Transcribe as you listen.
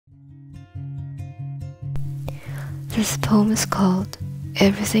This poem is called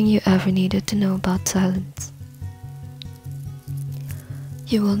Everything You Ever Needed to Know About Silence.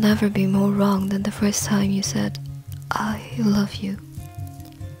 You will never be more wrong than the first time you said, I love you.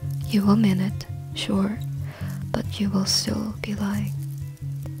 You will mean it, sure, but you will still be lying.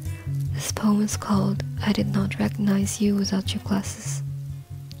 This poem is called I Did Not Recognize You Without Your Glasses.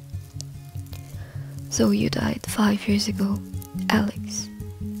 So you died 5 years ago, Alex.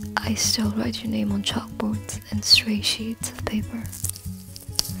 I still write your name on chalkboards and stray sheets of paper.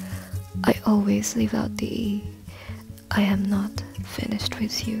 I always leave out the E. I am not finished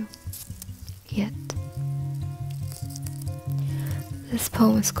with you yet. This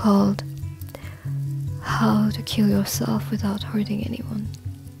poem is called How to Kill Yourself Without Hurting Anyone.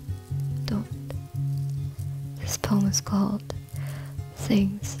 Don't. This poem is called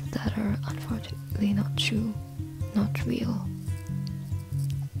Things That Are Unfortunately Not True, Not Real.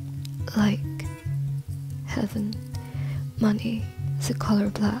 Like heaven, money, the color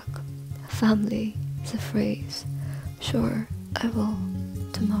black, family, the phrase, sure, I will,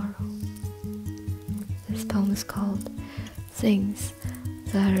 tomorrow. This poem is called Things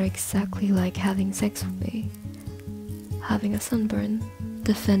That Are Exactly Like Having Sex with Me, having a sunburn,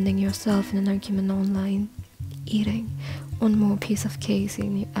 defending yourself in an argument online, eating one more piece of cake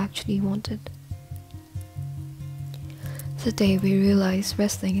than you actually wanted. The day we realized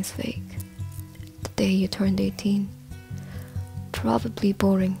wrestling is fake. The day you turned 18. Probably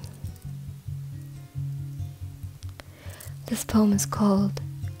boring. This poem is called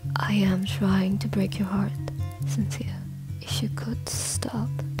I Am Trying to Break Your Heart, Cynthia. If you could stop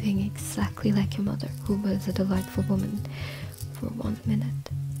being exactly like your mother, who was a delightful woman, for 1 minute,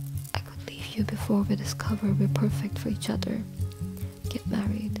 I could leave you before we discover we're perfect for each other, get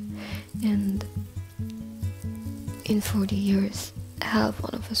married, and in 40 years, have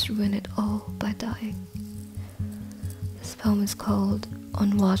one of us ruin it all by dying. This poem is called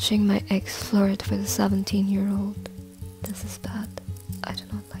On Watching My Ex Flirt with a 17-year-old. This is bad. I do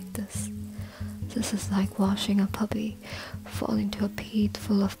not like this. This is like watching a puppy fall into a pit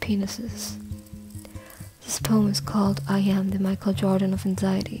full of penises. This poem is called I Am the Michael Jordan of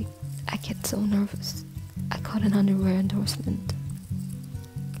Anxiety. I get so nervous. I got an underwear endorsement.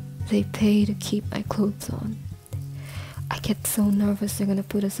 They pay to keep my clothes on. I get so nervous they're gonna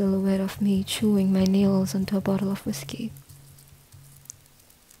put a silhouette of me chewing my nails onto a bottle of whiskey.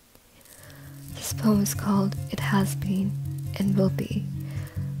 This poem is called It Has Been and Will Be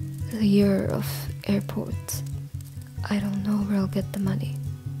the Year of Airports. I don't know where I'll get the money.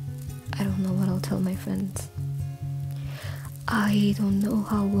 I don't know what I'll tell my friends. I don't know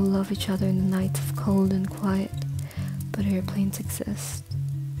how we'll love each other in the nights of cold and quiet, but airplanes exist,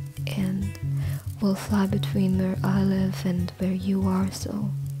 and we'll fly between where I live and where you are, so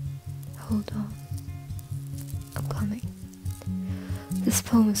hold on. I'm coming. This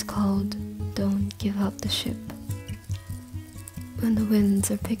poem is called Don't Give Up the Ship. When the winds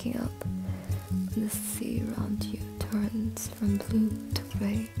are picking up, when the sea around you turns from blue to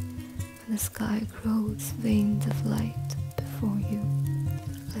gray, when the sky grows veins of light before you,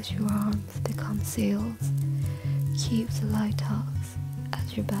 let your arms become sails. Keep the lighthouse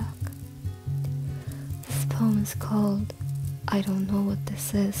at your back. This poem is called I Don't Know What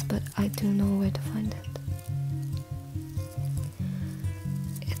This Is, but I do know where to find it.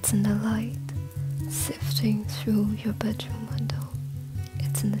 It's in the light, sifting through your bedroom window.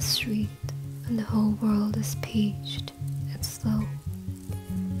 It's in the street, when the whole world is peached and slow.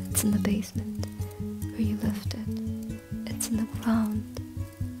 It's in the basement, where you left it. It's in the ground.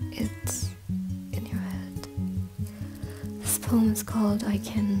 It's in your head. This poem is called I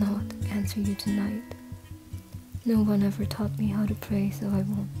Cannot Answer You Tonight. No one ever taught me how to pray, so I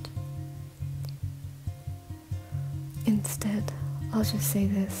won't. Instead, I'll just say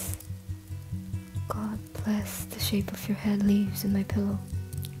this. God bless the shape of your head leaves in my pillow.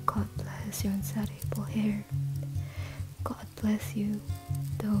 God bless your insatiable hair. God bless you,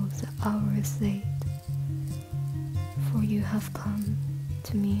 though the hour is late, for you have come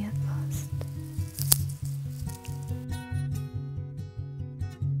to me at last.